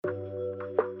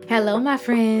Hello, my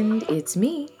friend. It's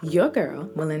me, your girl,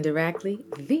 Melinda Rackley,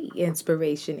 the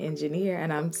Inspiration Engineer,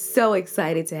 and I'm so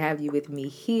excited to have you with me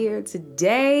here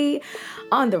today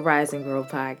on the Rise and Grow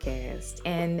podcast.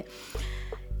 And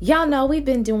y'all know we've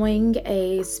been doing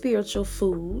a spiritual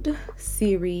food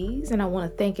series, and I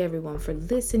want to thank everyone for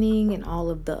listening and all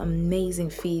of the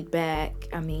amazing feedback.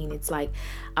 I mean, it's like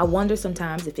I wonder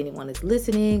sometimes if anyone is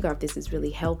listening or if this is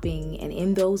really helping. And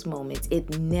in those moments,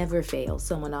 it never fails.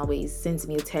 Someone always sends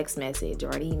me a text message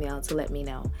or an email to let me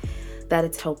know that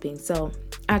it's helping. So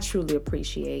I truly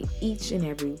appreciate each and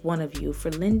every one of you for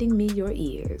lending me your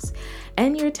ears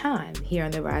and your time here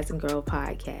on the Rise and Grow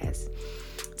podcast.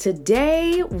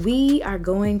 Today, we are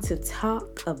going to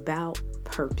talk about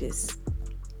purpose.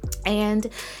 And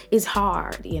it's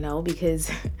hard,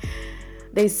 because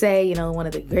they say, one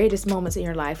of the greatest moments in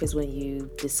your life is when you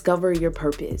discover your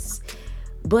purpose.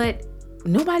 But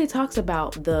nobody talks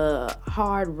about the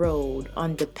hard road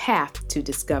on the path to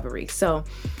discovery. So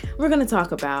we're going to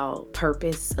talk about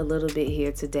purpose a little bit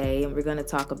here today. And we're going to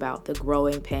talk about the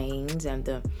growing pains and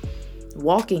the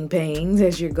walking pains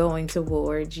as you're going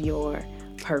towards your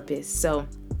purpose. So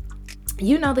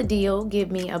you know the deal.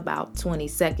 Give me about 20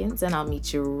 seconds and I'll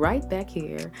meet you right back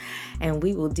here and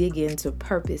we will dig into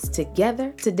purpose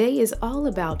together. Today is all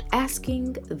about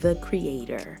asking the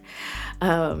Creator.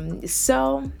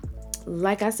 So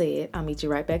like I said, I'll meet you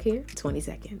right back here, 20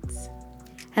 seconds.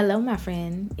 Hello, my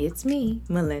friend. It's me,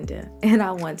 Melinda, and I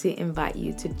want to invite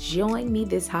you to join me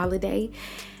this holiday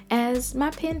as my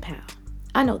pen pal.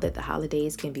 I know that the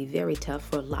holidays can be very tough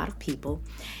for a lot of people,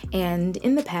 and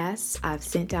in the past, I've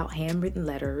sent out handwritten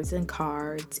letters and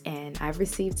cards, and I've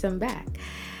received some back.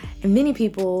 And many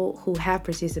people who have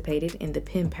participated in the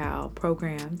Pen Pal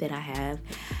program that I have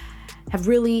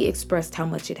really expressed how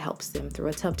much it helps them through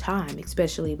a tough time,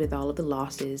 especially with all of the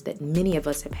losses that many of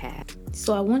us have had.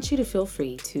 So I want you to feel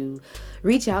free to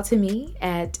reach out to me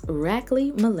at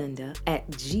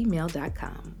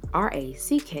rackleymelinda@gmail.com,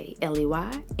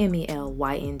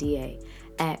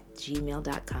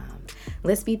 rackleymelinda@gmail.com.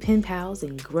 Let's be pen pals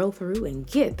and grow through and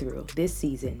get through this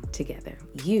season together.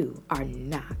 You are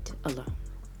not alone.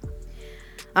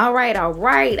 All right.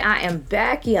 I am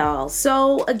back, y'all.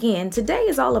 So again, today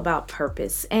is all about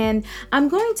purpose, and I'm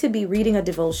going to be reading a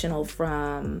devotional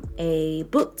from a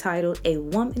book titled A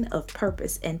Woman of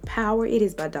Purpose and Power. It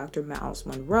is by Dr. Myles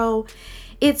Munroe.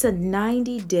 It's a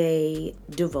 90-day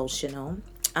devotional.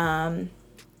 I'm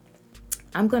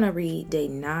going to read day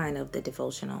 9 of the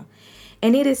devotional,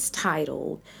 and it is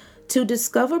titled, To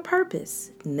Discover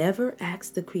Purpose, Never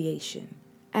Ask the Creation,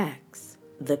 Ask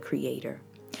the Creator.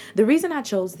 The reason I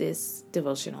chose this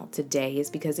devotional today is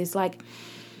because it's like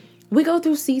we go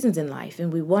through seasons in life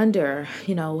and we wonder,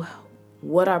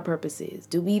 what our purpose is.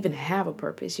 Do we even have a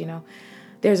purpose?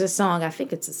 There's a song, I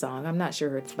think it's a song. I'm not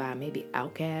sure it's by maybe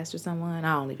Outkast or someone.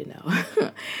 I don't even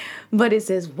know. But it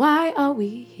says, why are we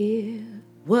here?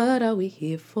 What are we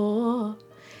here for?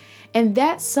 And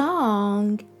that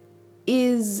song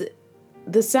is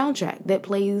the soundtrack that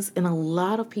plays in a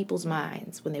lot of people's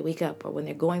minds when they wake up or when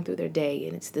they're going through their day,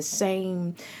 and it's the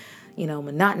same,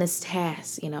 monotonous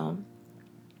task. You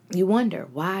wonder,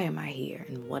 why am I here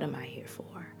and what am I here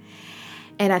for?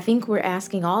 And I think we're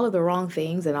asking all of the wrong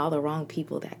things and all the wrong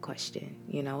people that question.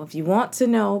 If you want to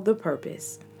know the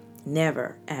purpose,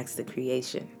 never ask the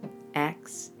creation,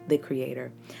 ask the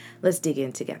Creator. Let's dig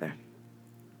in together.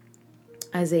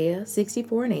 Isaiah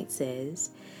 64:8 says,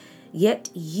 Yet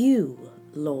you,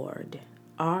 Lord,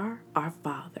 are our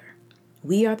Father.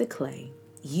 We are the clay.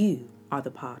 You are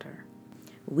the potter.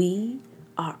 We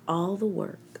are all the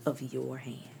work of your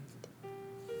hand.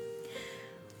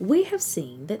 We have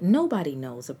seen that nobody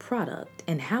knows a product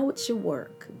and how it should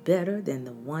work better than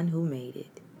the one who made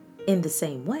it. In the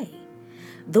same way,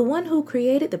 the one who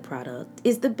created the product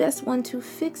is the best one to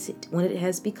fix it when it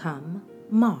has become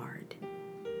marred.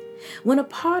 When a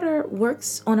potter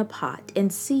works on a pot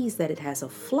and sees that it has a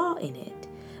flaw in it,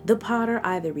 the potter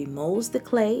either remolds the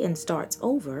clay and starts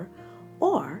over,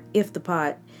 or if the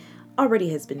pot already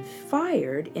has been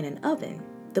fired in an oven,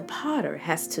 the potter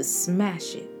has to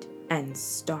smash it and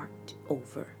start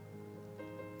over.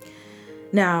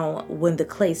 Now, when the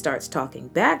clay starts talking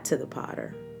back to the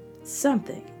potter,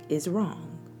 something is wrong.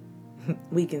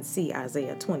 We can see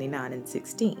Isaiah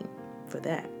 29:16 for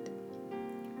that.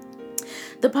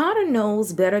 The potter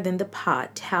knows better than the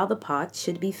pot how the pot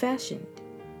should be fashioned.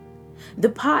 The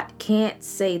pot can't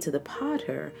say to the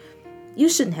potter, you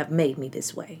shouldn't have made me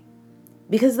this way,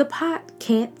 because the pot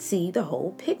can't see the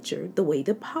whole picture the way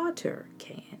the potter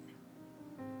can.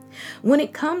 When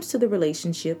it comes to the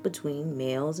relationship between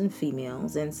males and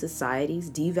females and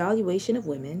society's devaluation of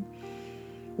women,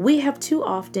 We have too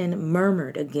often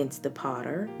murmured against the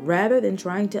potter rather than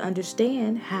trying to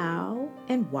understand how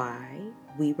and why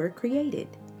we were created.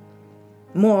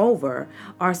 Moreover,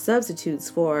 our substitutes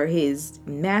for his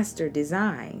master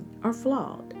design are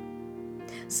flawed.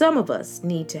 Some of us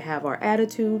need to have our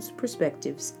attitudes,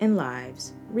 perspectives, and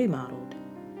lives remodeled.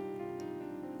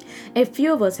 A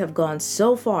few of us have gone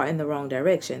so far in the wrong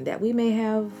direction that we may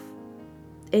have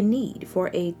a need for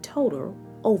a total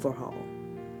overhaul.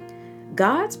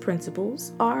 God's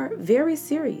principles are very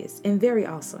serious and very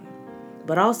awesome,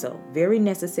 but also very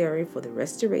necessary for the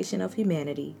restoration of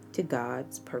humanity to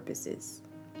God's purposes.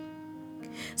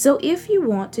 So if you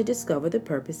want to discover the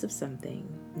purpose of something,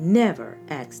 never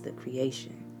ask the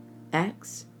creation.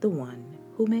 Ask the one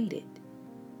who made it.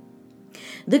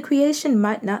 The creation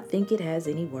might not think it has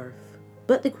any worth,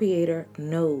 but the Creator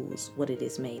knows what it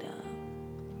is made of.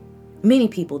 Many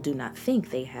people do not think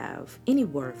they have any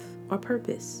worth or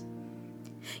purpose.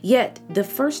 Yet the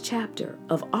first chapter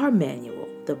of our manual,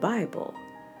 the Bible,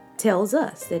 tells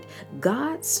us that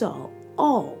God saw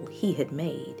all he had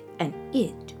made, and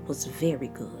it was very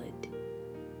good.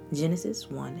 Genesis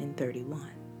 1:31.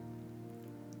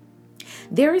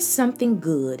 There is something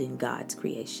good in God's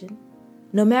creation,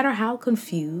 no matter how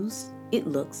confused it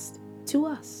looks to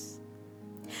us.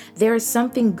 There is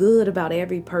something good about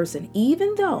every person,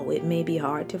 even though it may be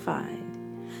hard to find.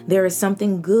 There is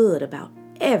something good about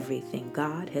everything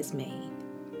God has made.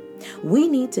 We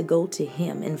need to go to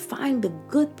him and find the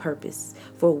good purpose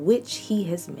for which he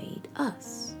has made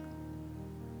us.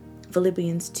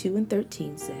 Philippians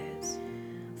 2:13 says,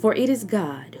 "For it is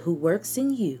God who works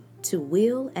in you to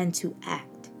will and to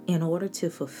act in order to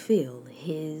fulfill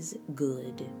his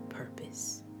good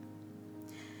purpose."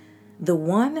 The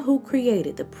one who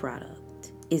created the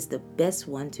product is the best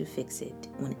one to fix it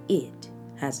when it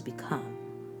has become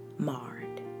marred.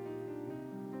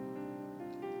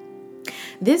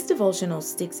 This devotional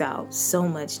sticks out so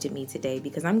much to me today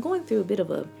because I'm going through a bit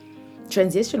of a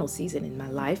transitional season in my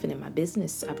life and in my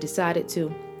business. I've decided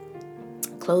to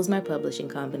close my publishing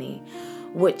company,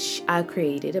 which I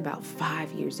created about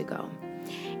 5 years ago.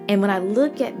 And when I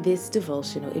look at this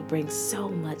devotional, it brings so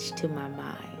much to my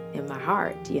mind and my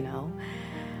heart, in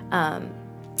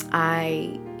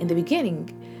the beginning,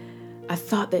 I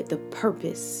thought that the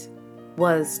purpose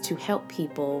was to help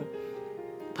people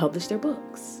publish their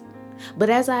books. But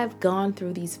as I've gone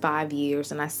through these 5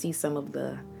 years and I see some of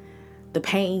the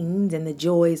pains and the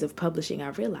joys of publishing, I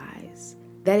realize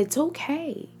that it's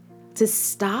okay to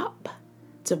stop,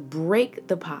 to break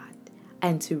the pot,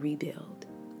 and to rebuild.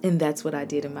 And that's what I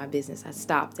did in my business. I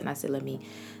stopped and I said, let me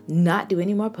not do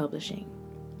any more publishing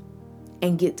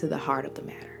and get to the heart of the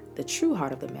matter. The true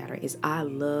heart of the matter is I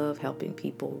love helping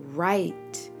people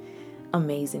write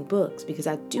amazing books because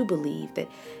I do believe that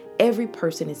every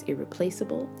person is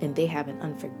irreplaceable and they have an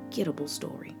unforgettable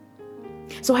story.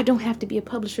 So I don't have to be a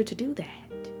publisher to do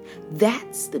that.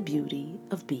 That's the beauty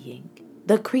of being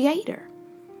the creator.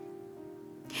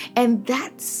 And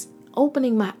that's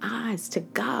opening my eyes to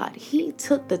God. He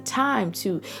took the time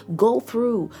to go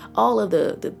through all of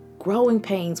the growing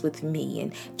pains with me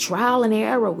and trial and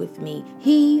error with me.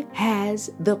 He has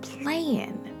the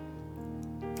plan.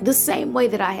 The same way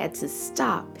that I had to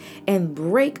stop and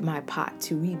break my pot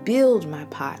to rebuild my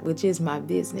pot, which is my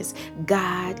business,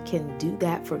 God can do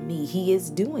that for me. He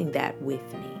is doing that with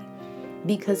me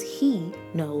because he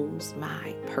knows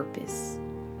my purpose.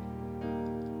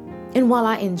 And while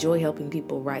I enjoy helping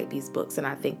people write these books, and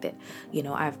I think that,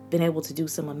 I've been able to do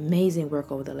some amazing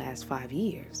work over the last 5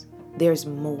 years, there's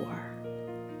more.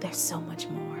 There's so much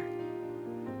more.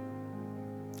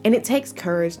 And it takes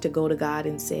courage to go to God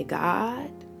and say, God,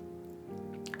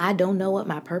 I don't know what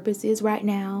my purpose is right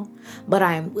now, but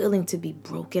I am willing to be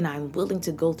broken. I'm willing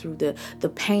to go through the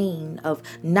pain of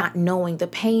not knowing, the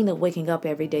pain of waking up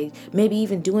every day, maybe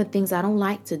even doing things I don't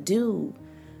like to do,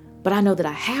 but I know that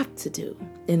I have to do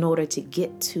in order to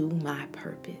get to my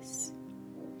purpose.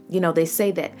 They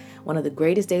say that one of the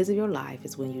greatest days of your life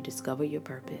is when you discover your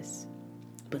purpose,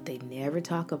 but they never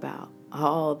talk about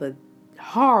all the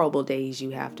horrible days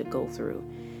you have to go through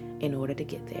in order to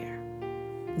get there.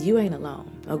 You ain't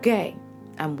alone, okay?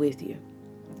 I'm with you.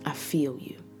 I feel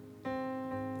you.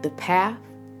 The path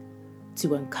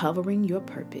to uncovering your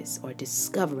purpose or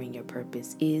discovering your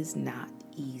purpose is not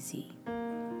easy.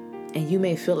 And you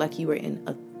may feel like you are in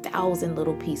 1,000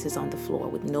 little pieces on the floor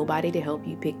with nobody to help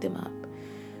you pick them up.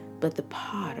 But the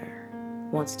potter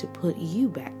wants to put you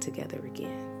back together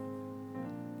again.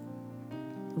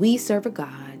 We serve a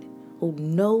God who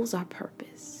knows our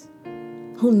purpose,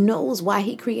 who knows why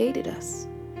he created us.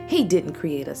 He didn't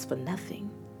create us for nothing.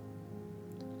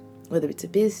 whether it's a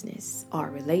business or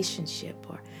a relationship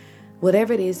or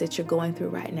whatever it is that you're going through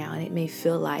right now. And it may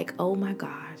feel like, oh my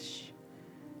gosh,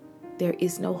 there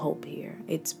is no hope here.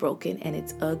 It's broken and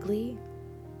it's ugly.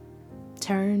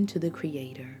 Turn to the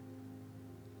Creator.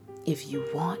 If you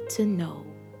want to know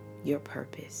your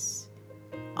purpose,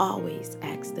 always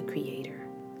ask the Creator,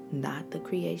 not the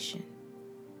creation.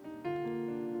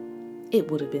 It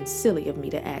would have been silly of me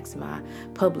to ask my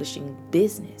publishing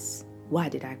business, why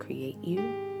did I create you?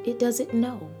 It doesn't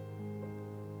know.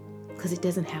 Because it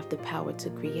doesn't have the power to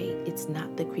create. It's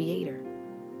not the Creator.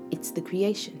 It's the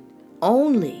creation.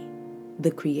 Only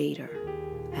the Creator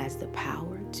has the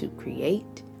power to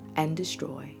create and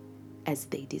destroy as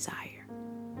they desire.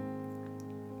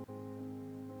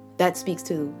 That speaks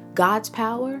to God's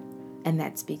power, and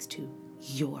that speaks to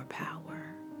your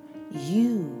power.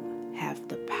 You have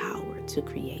the power to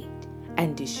create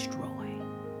and destroy.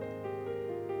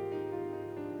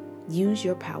 Use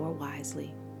your power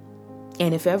wisely.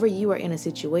 And if ever you are in a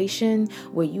situation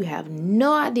where you have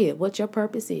no idea what your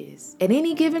purpose is, at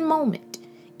any given moment,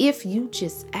 if you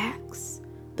just ask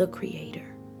the Creator,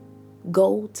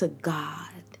 go to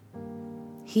God,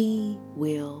 He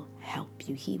will help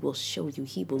you. He will show you.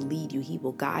 He will lead you. He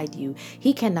will guide you.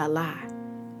 He cannot lie.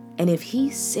 And if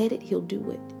He said it, He'll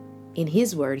do it. In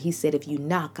His word, He said, if you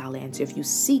knock, I'll answer. If you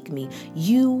seek me,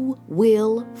 you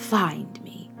will find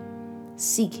me.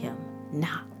 Seek Him,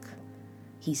 knock.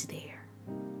 He's there.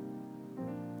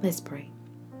 Let's pray.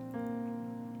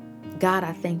 God,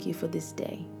 I thank you for this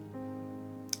day.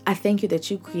 I thank you that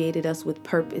you created us with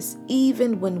purpose,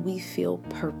 even when we feel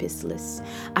purposeless.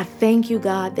 I thank you,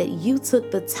 God, that you took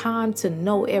the time to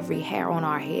know every hair on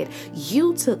our head.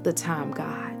 You took the time,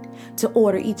 God, to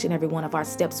order each and every one of our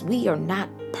steps. We are not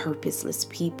purposeless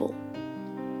people.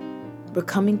 We're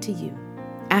coming to you,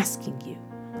 asking you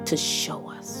to show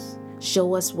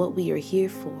us what we are here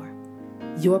for.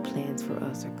 Your plans for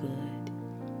us are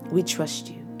good. We trust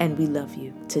you and we love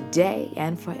you today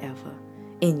and forever.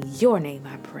 In your name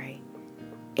I pray.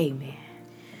 Amen.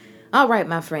 All right,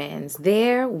 my friends,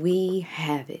 there we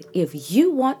have it. If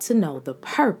you want to know the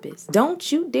purpose,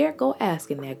 don't you dare go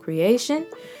asking that creation.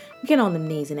 Get on the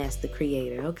knees and ask the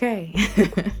Creator, okay?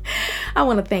 I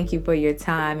want to thank you for your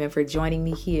time and for joining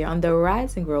me here on the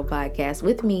Rise and Grow podcast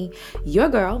with me, your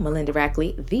girl, Melinda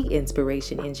Rackley, the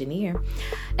Inspiration Engineer.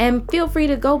 And feel free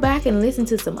to go back and listen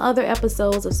to some other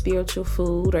episodes of Spiritual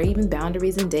Food or even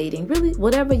Boundaries in Dating. Really,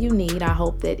 whatever you need, I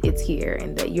hope that it's here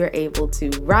and that you're able to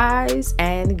rise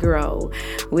and grow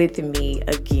with me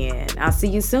again. I'll see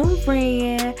you soon,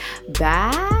 friend.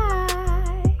 Bye.